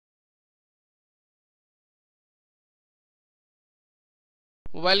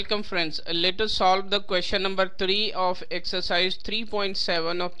Welcome friends, let us solve the question number 3 of exercise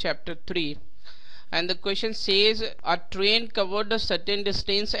 3.7 of chapter 3. And the question says a train covered a certain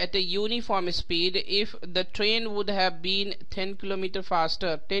distance at a uniform speed. If the train would have been 10 km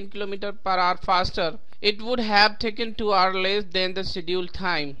per hour faster, it would have taken 2 hours less than the scheduled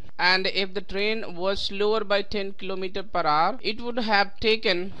time. And if the train was slower by 10 km per hour, it would have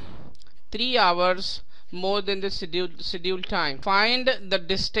taken 3 hours more than the scheduled time. Find the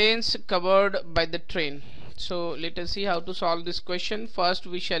distance covered by the train. So let us see how to solve this question. First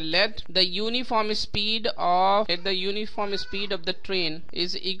we shall let the uniform speed of the train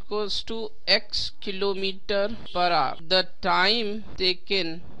is equals to x kilometer per hour. The time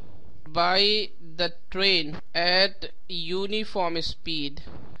taken by the train at uniform speed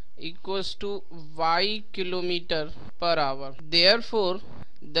equals to y kilometer per hour. Therefore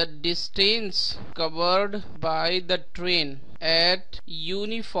the distance covered by the train at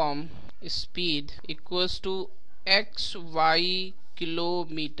uniform speed equals to xy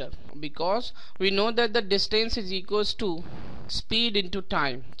kilometer, because we know that the distance is equals to speed into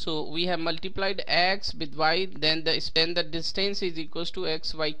time. So we have multiplied x with y, then the distance is equals to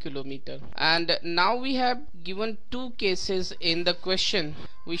xy kilometer. And now we have given two cases in the question.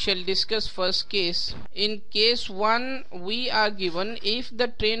 We shall discuss first case. In case 1 we are given if the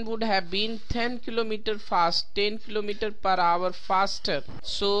train would have been 10 km per hour faster.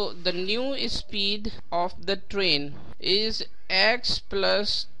 So the new speed of the train is x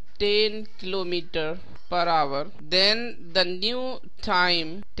plus 10 km per hour. Then the new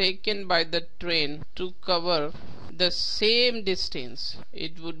time taken by the train to cover the same distance,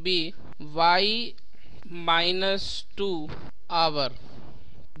 it would be y minus 2 hour.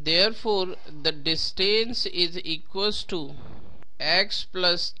 Therefore the distance is equals to x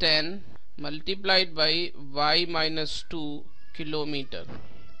plus 10 multiplied by y minus 2 kilometer.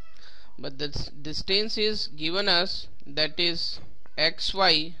 But the distance is given us, that is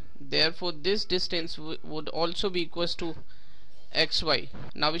xy. Therefore this distance would also be equals to xy.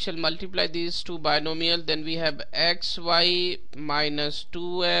 Now we shall multiply these two binomial. Then we have xy minus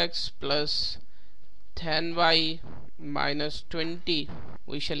 2x plus 10y minus 20.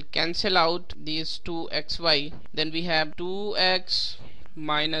 We shall cancel out these two xy. Then we have 2x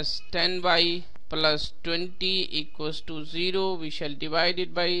minus 10y plus 20 equals to 0. We shall divide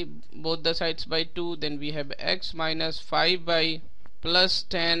it by both the sides by 2. Then we have x minus 5y plus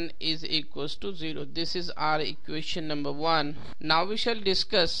 10 is equals to 0. This is our equation number 1. Now we shall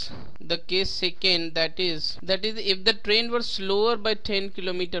discuss the case second, that is if the train were slower by 10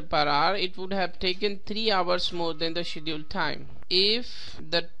 km per hour, it would have taken 3 hours more than the scheduled time. If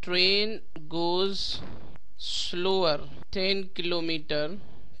the train goes slower 10 km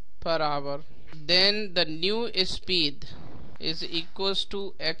per hour, then the new speed is equals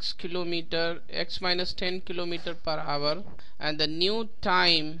to x minus 10 km per hour, and the new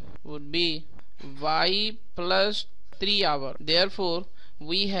time would be y plus 3 hour. Therefore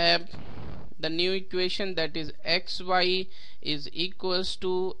we have the new equation, that is xy is equals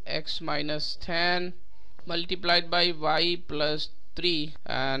to x minus 10 multiplied by y plus 3.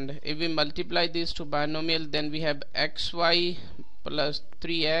 And if we multiply these two binomial, then we have xy plus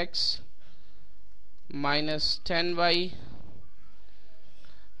 3x minus 10y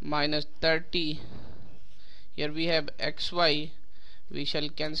minus 30. Here we have xy. We shall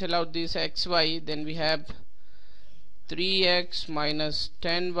cancel out this xy. Then we have 3x minus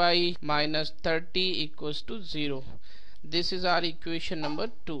 10y minus 30 equals to 0. This is our equation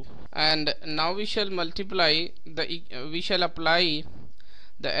number 2. And now we shall apply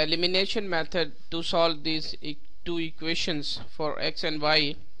the elimination method to solve these two equations for x and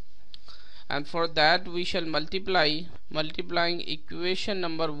y. And for that we shall multiplying equation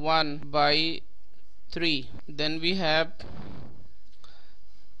number 1 by 3. Then we have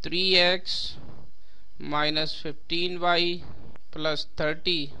 3x minus 15y plus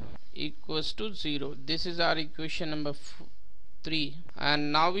 30 equals to 0. This is our equation number 3.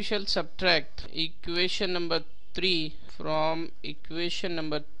 And now we shall subtract equation number 3 from equation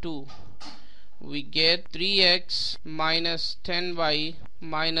number 2. We get 3x minus 10y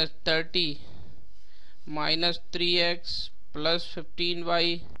minus 30 minus 3x plus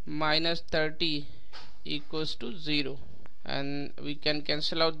 15y minus 30 equals to 0. And we can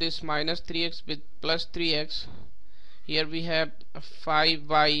cancel out this minus 3x with plus 3x. Here we have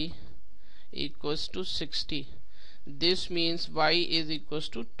 5y equals to 60. This means y is equals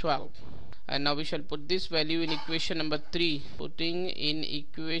to 12. And now we shall put this value in equation number 3. Putting in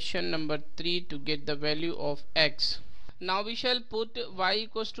equation number 3 to get the value of x. Now we shall put y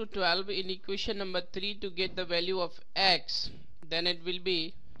equals to 12 in equation number 3 to get the value of x. then it will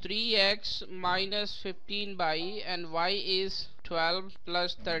be 3x minus 15 by, and y is 12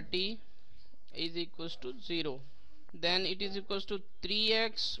 plus 30 is equals to 0. Then it is equals to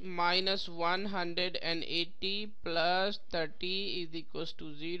 3x minus 180 plus 30 is equals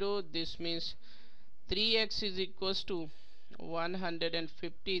to 0. This means 3x is equals to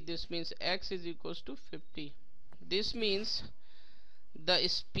 150. This means x is equals to 50. This means the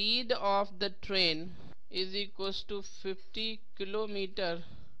speed of the train is equals to 50 kilometer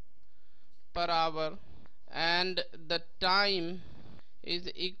per hour, and the time is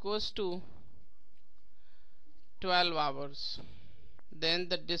equals to 12 hours. Then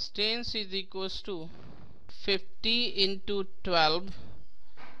the distance is equals to 50 into 12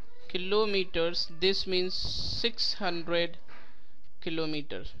 kilometers. This means 600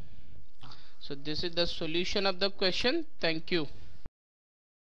 kilometers. So this is the solution of the question. Thank you.